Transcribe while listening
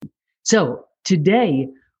So today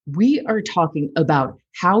we are talking about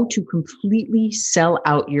how to completely sell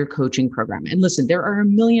out your coaching program. And listen, there are a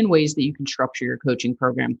million ways that you can structure your coaching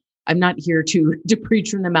program. I'm not here to preach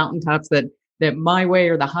from the mountaintops that my way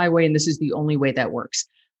or the highway, and this is the only way that works.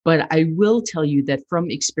 But I will tell you that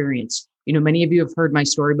from experience, many of you have heard my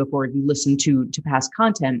story before if you listen to past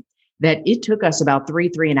content, that it took us about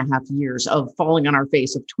three and a half years of falling on our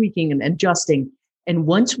face, of tweaking and adjusting. And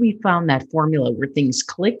once we found that formula where things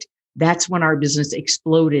clicked, that's when our business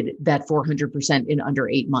exploded that 400% in under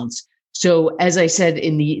 8 months. So as I said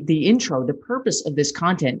in the intro, the purpose of this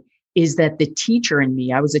content is that the teacher in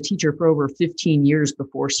me, I was a teacher for over 15 years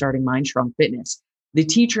before starting Mindstrong Fitness. The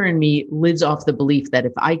teacher in me lives off the belief that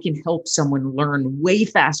if I can help someone learn way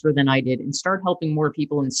faster than I did and start helping more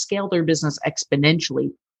people and scale their business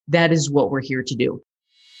exponentially, that is what we're here to do.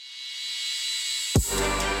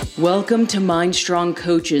 Welcome to Mindstrong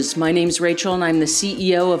Coaches. My name's Rachel and I'm the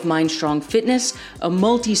CEO of Mindstrong Fitness, a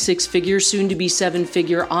multi-six-figure, soon-to-be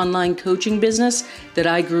seven-figure online coaching business that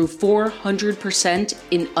I grew 400%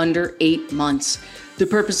 in under 8 months. The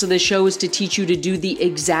purpose of this show is to teach you to do the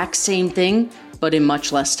exact same thing, but in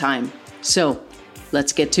much less time. So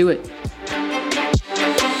let's get to it.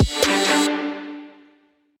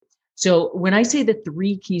 So when I say the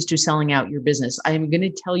 3 keys to selling out your business, I am going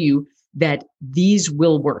to tell you that these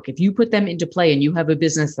will work. If you put them into play and you have a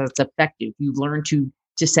business that's effective, you've learned to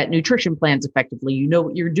set nutrition plans effectively, you know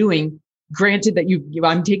what you're doing. Granted that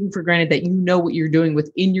I'm taking for granted that you know what you're doing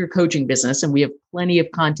within your coaching business, and we have plenty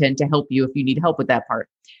of content to help you if you need help with that part.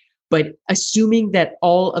 But assuming that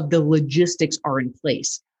all of the logistics are in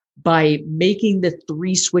place, by making the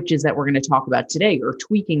 3 switches that we're going to talk about today or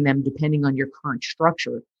tweaking them depending on your current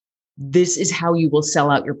structure, this is how you will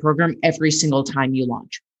sell out your program every single time you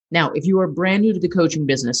launch. Now, if you are brand new to the coaching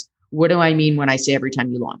business, what do I mean when I say every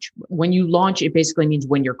time you launch? When you launch, it basically means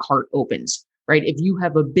when your cart opens, right? If you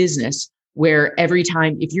have a business where every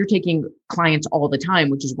time, if you're taking clients all the time,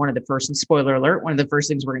 which is one of the first, and spoiler alert, one of the first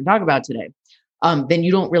things we're going to talk about today, then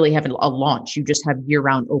you don't really have a launch. You just have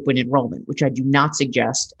year-round open enrollment, which I do not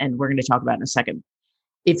suggest, and we're going to talk about in a second.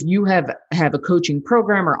 If you have a coaching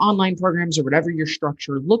program or online programs or whatever your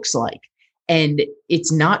structure looks like, and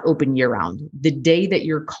it's not open year round, the day that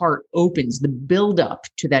your cart opens, the build up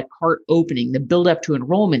to that cart opening, the build up to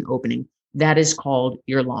enrollment opening, that is called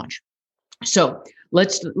your launch. So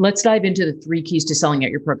let's dive into the 3 keys to selling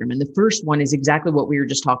out your program. And the first one is exactly what we were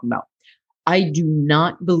just talking about. I do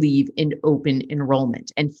not believe in open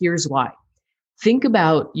enrollment. And here's why. Think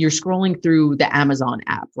about you're scrolling through the Amazon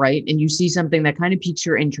app, right? And you see something that kind of piques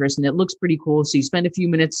your interest and it looks pretty cool. So you spend a few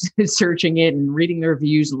minutes searching it and reading the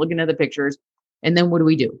reviews and looking at the pictures. And then what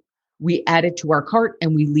do? We add it to our cart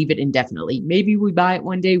and we leave it indefinitely. Maybe we buy it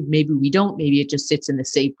one day, maybe we don't. Maybe it just sits in the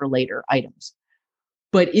save for later items.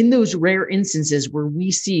 But in those rare instances where we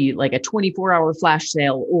see like a 24-hour flash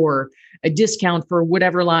sale or a discount for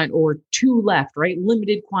whatever line or 2 left, right?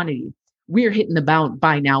 Limited quantity. We're hitting the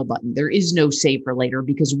buy now button. There is no save for later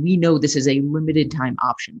because we know this is a limited time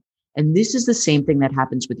option. And this is the same thing that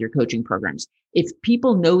happens with your coaching programs. If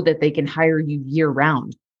people know that they can hire you year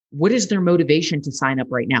round, what is their motivation to sign up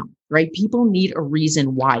right now, right? People need a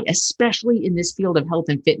reason why, especially in this field of health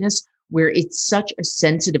and fitness, where it's such a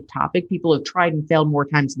sensitive topic. People have tried and failed more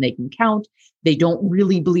times than they can count. They don't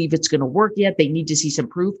really believe it's going to work yet. They need to see some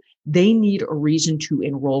proof. They need a reason to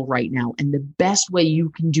enroll right now. And the best way you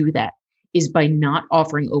can do that is by not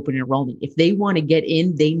offering open enrollment. If they want to get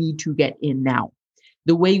in, they need to get in now.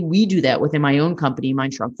 The way we do that within my own company,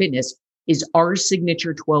 Mindstrong Fitness, is our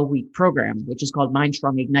signature 12-week program, which is called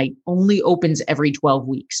Mindstrong Ignite, only opens every 12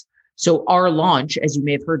 weeks. So our launch, as you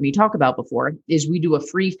may have heard me talk about before, is we do a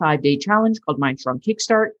free 5-day challenge called Mindstrong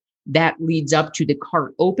Kickstart. That leads up to the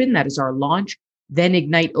cart open. That is our launch. Then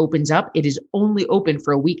Ignite opens up. It is only open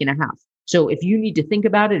for a week and a half. So if you need to think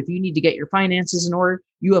about it, if you need to get your finances in order,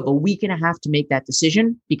 you have a week and a half to make that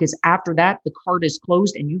decision, because after that, the cart is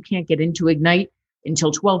closed and you can't get into Ignite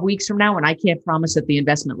until 12 weeks from now. And I can't promise that the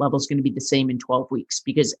investment level is going to be the same in 12 weeks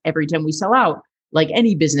because every time we sell out, like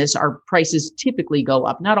any business, our prices typically go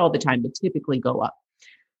up, not all the time, but typically go up.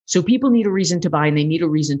 So people need a reason to buy and they need a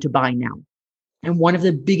reason to buy now. And one of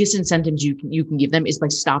the biggest incentives you can give them is by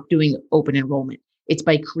stop doing open enrollment. It's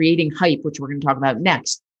by creating hype, which we're going to talk about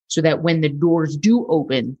next, so that when the doors do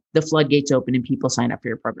open, the floodgates open and people sign up for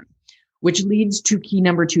your program, which leads to key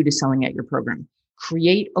number 2 to selling out your program.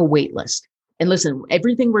 Create a wait list. And listen,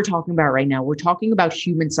 everything we're talking about right now, we're talking about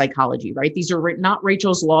human psychology, right? These are not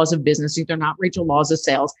Rachel's laws of business. These are not Rachel's laws of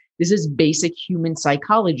sales. This is basic human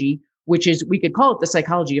psychology, which is, we could call it the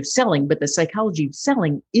psychology of selling, but the psychology of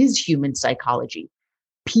selling is human psychology.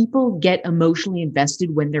 People get emotionally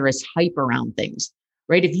invested when there is hype around things,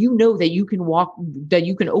 right? If you know that you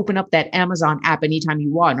can open up that Amazon app anytime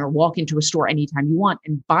you want, or walk into a store anytime you want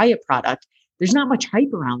and buy a product, there's not much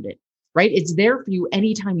hype around it, right? It's there for you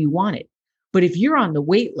anytime you want it. But if you're on the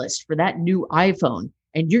wait list for that new iPhone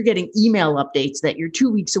and you're getting email updates that you're 2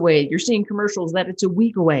 weeks away, you're seeing commercials that it's a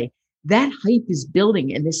week away, that hype is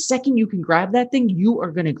building. And the second you can grab that thing, you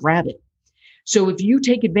are going to grab it. So if you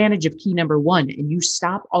take advantage of key number one and you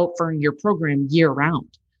stop offering your program year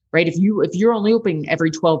round, right? If you're only opening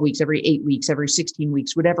every 12 weeks, every 8 weeks, every 16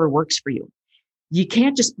 weeks, whatever works for you, you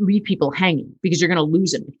can't just leave people hanging because you're going to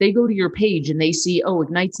lose them. If they go to your page and they see, oh,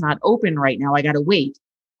 Ignite's not open right now, I got to wait.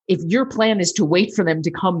 If your plan is to wait for them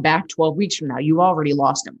to come back 12 weeks from now, you already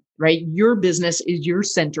lost them, right? Your business is your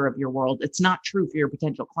center of your world. It's not true for your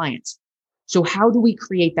potential clients. So how do we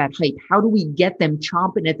create that hype? How do we get them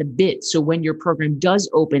chomping at the bit so when your program does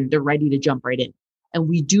open, they're ready to jump right in? And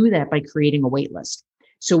we do that by creating a wait list.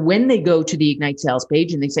 So when they go to the Ignite sales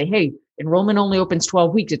page and they say, hey, enrollment only opens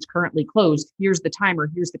 12 weeks, it's currently closed, here's the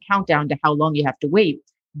timer, here's the countdown to how long you have to wait,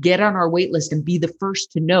 get on our wait list and be the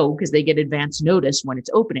first to know because they get advance notice when it's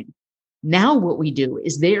opening. Now what we do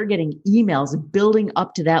is they're getting emails building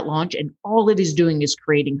up to that launch, and all it is doing is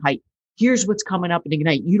creating hype. Here's what's coming up in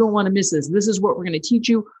Ignite. You don't want to miss this. This is what we're going to teach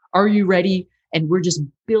you. Are you ready? And we're just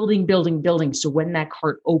building. So when that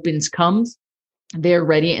cart comes, they're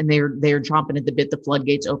ready and they're chomping at the bit. The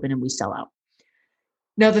floodgates open and we sell out.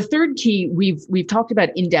 Now, the third key we've talked about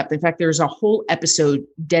in depth. In fact, there's a whole episode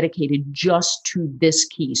dedicated just to this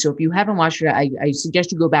key. So if you haven't watched it, I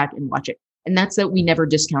suggest you go back and watch it. And that's that we never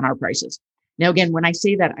discount our prices. Now, again, when I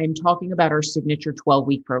say that, I'm talking about our signature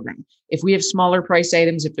 12-week program. If we have smaller price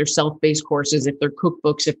items, if they're self-paced courses, if they're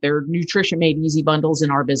cookbooks, if they're Nutrition Made Easy bundles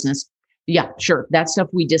in our business, yeah, sure. That stuff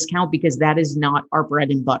we discount because that is not our bread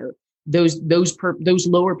and butter. Those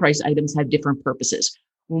lower price items have different purposes.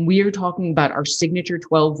 When we are talking about our signature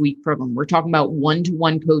 12-week program, we're talking about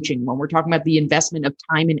one-to-one coaching. When we're talking about the investment of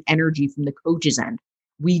time and energy from the coach's end,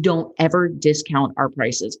 we don't ever discount our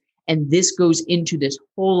prices. And this goes into this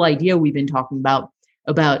whole idea we've been talking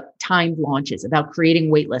about timed launches, about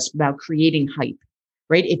creating wait lists, about creating hype,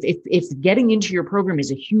 right? If getting into your program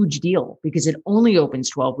is a huge deal because it only opens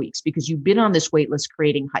 12 weeks, because you've been on this wait list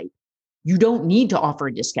creating hype, you don't need to offer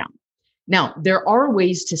a discount. Now, there are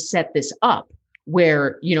ways to set this up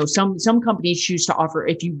where, some companies choose to offer,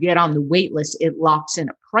 if you get on the wait list, it locks in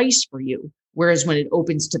a price for you. Whereas when it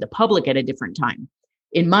opens to the public at a different time,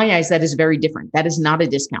 in my eyes, that is very different. That is not a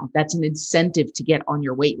discount. That's an incentive to get on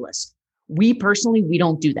your wait list. We personally, we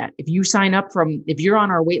don't do that. If you're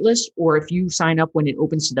on our wait list, or if you sign up when it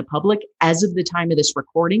opens to the public, as of the time of this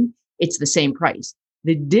recording, it's the same price.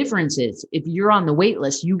 The difference is if you're on the wait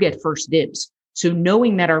list, you get first dibs. So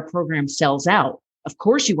knowing that our program sells out, of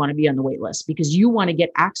course you want to be on the wait list because you want to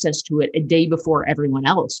get access to it a day before everyone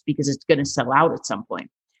else because it's going to sell out at some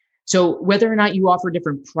point. So whether or not you offer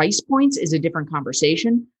different price points is a different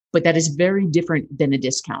conversation, but that is very different than a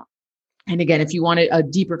discount. And again, if you want a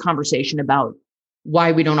deeper conversation about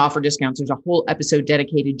why we don't offer discounts, there's a whole episode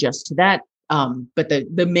dedicated just to that. But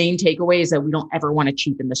the main takeaway is that we don't ever want to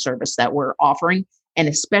cheapen the service that we're offering. And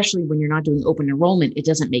especially when you're not doing open enrollment, it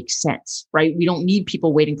doesn't make sense, right? We don't need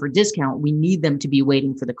people waiting for discount. We need them to be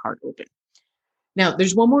waiting for the cart open. Now,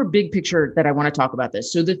 there's one more big picture that I want to talk about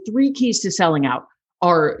this. So the 3 keys to selling out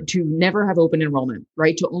are to never have open enrollment,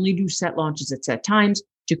 right? To only do set launches at set times,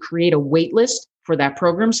 to create a wait list for that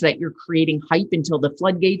program so that you're creating hype until the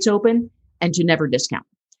floodgates open, and to never discount.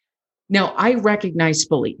 Now, I recognize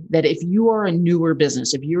fully that if you are a newer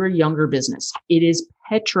business, if you're a younger business, it is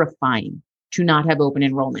petrifying to not have open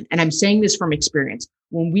enrollment. And I'm saying this from experience.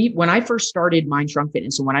 When I first started Mind Shrunk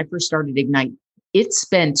Fitness and when I first started Ignite, it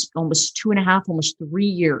spent almost 2.5, almost 3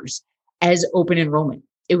 years as open enrollment.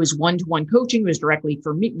 It was one-to-one coaching. It was directly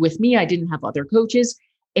with me. I didn't have other coaches,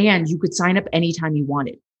 and you could sign up anytime you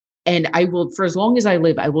wanted. And for as long as I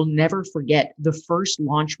live, I will never forget the first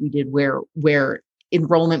launch we did where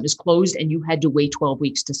enrollment was closed and you had to wait 12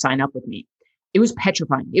 weeks to sign up with me. It was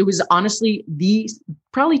petrifying. It was honestly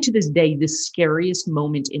probably to this day, the scariest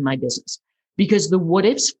moment in my business because the what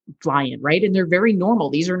ifs fly in, right? And they're very normal.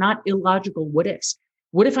 These are not illogical what ifs.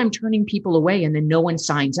 What if I'm turning people away and then no one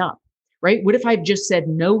signs up, right? What if I've just said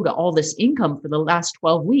no to all this income for the last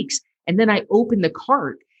 12 weeks and then I open the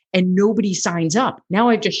cart and nobody signs up? Now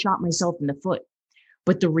I've just shot myself in the foot.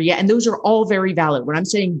 But and those are all very valid. When I'm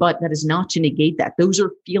saying but, that is not to negate that. Those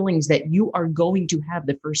are feelings that you are going to have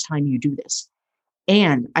the first time you do this.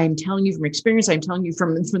 And I'm telling you from experience, I'm telling you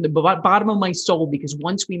from the bottom of my soul, because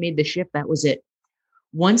once we made the shift, that was it.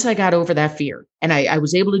 Once I got over that fear and I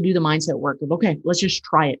was able to do the mindset work of, okay, let's just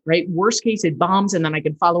try it, right? Worst case, it bombs, and then I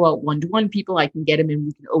can follow out one-to-one people. I can get them and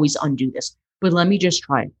we can always undo this, but let me just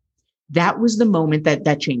try it. That was the moment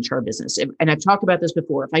that changed our business. And I've talked about this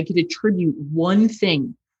before. If I could attribute one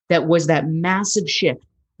thing that was that massive shift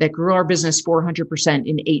that grew our business 400%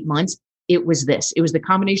 in 8 months, it was this. It was the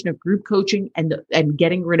combination of group coaching and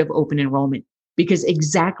getting rid of open enrollment, because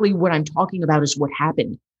exactly what I'm talking about is what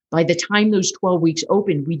happened. By the time those 12 weeks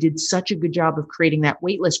opened, we did such a good job of creating that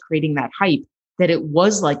wait list, creating that hype, that it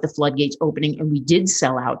was like the floodgates opening, and we did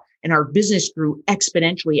sell out, and our business grew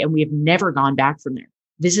exponentially, and we have never gone back from there.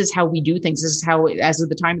 This is how we do things. This is how, as of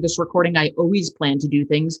the time of this recording, I always plan to do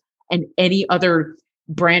things. And any other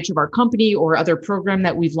branch of our company or other program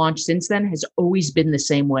that we've launched since then has always been the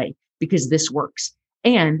same way, because this works.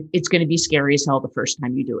 And it's going to be scary as hell the first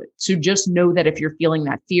time you do it. So just know that if you're feeling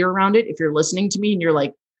that fear around it, if you're listening to me and you're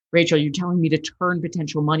like, Rachel, you're telling me to turn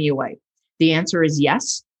potential money away, the answer is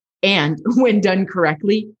yes. And when done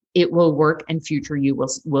correctly, it will work, and future you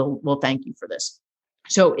will thank you for this.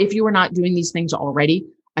 So if you are not doing these things already,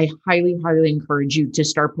 I highly, highly encourage you to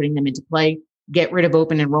start putting them into play. Get rid of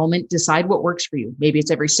open enrollment. Decide what works for you. Maybe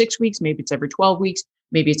it's every 6 weeks. Maybe it's every 12 weeks.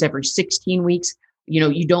 Maybe it's every 16 weeks.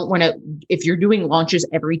 You don't want to, if you're doing launches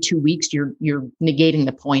every 2 weeks, you're negating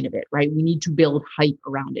the point of it, right? We need to build hype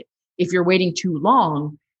around it. If you're waiting too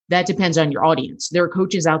long, that depends on your audience. There are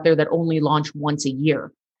coaches out there that only launch once a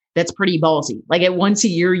year. That's pretty ballsy. Like at once a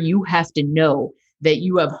year, you have to know that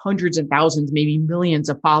you have hundreds and thousands, maybe millions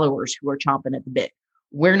of followers who are chomping at the bit.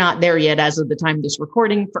 We're not there yet as of the time of this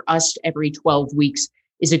recording. For us, every 12 weeks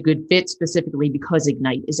is a good fit, specifically because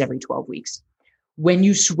Ignite is every 12 weeks. When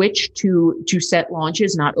you switch to set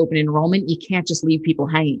launches, not open enrollment, you can't just leave people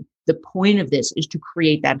hanging. The point of this is to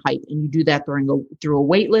create that hype. And you do that through a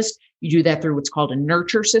wait list. You do that through what's called a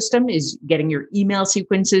nurture system, is getting your email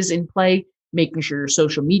sequences in play, making sure your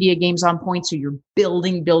social media game's on point. So you're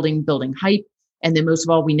building hype. And then most of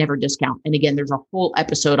all, we never discount. And again, there's a whole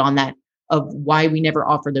episode on that of why we never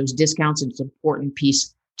offer those discounts. It's an important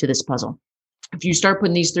piece to this puzzle. If you start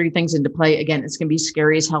putting these 3 things into play, again, it's going to be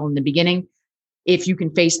scary as hell in the beginning. If you can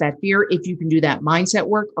face that fear, if you can do that mindset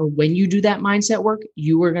work, or when you do that mindset work,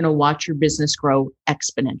 you are going to watch your business grow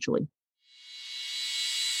exponentially.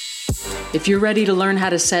 If you're ready to learn how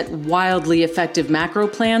to set wildly effective macro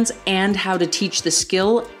plans and how to teach the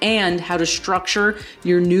skill and how to structure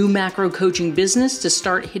your new macro coaching business to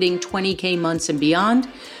start hitting 20K months and beyond,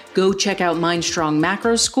 go check out Mindstrong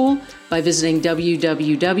Macro School by visiting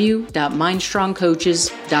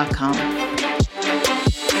www.mindstrongcoaches.com.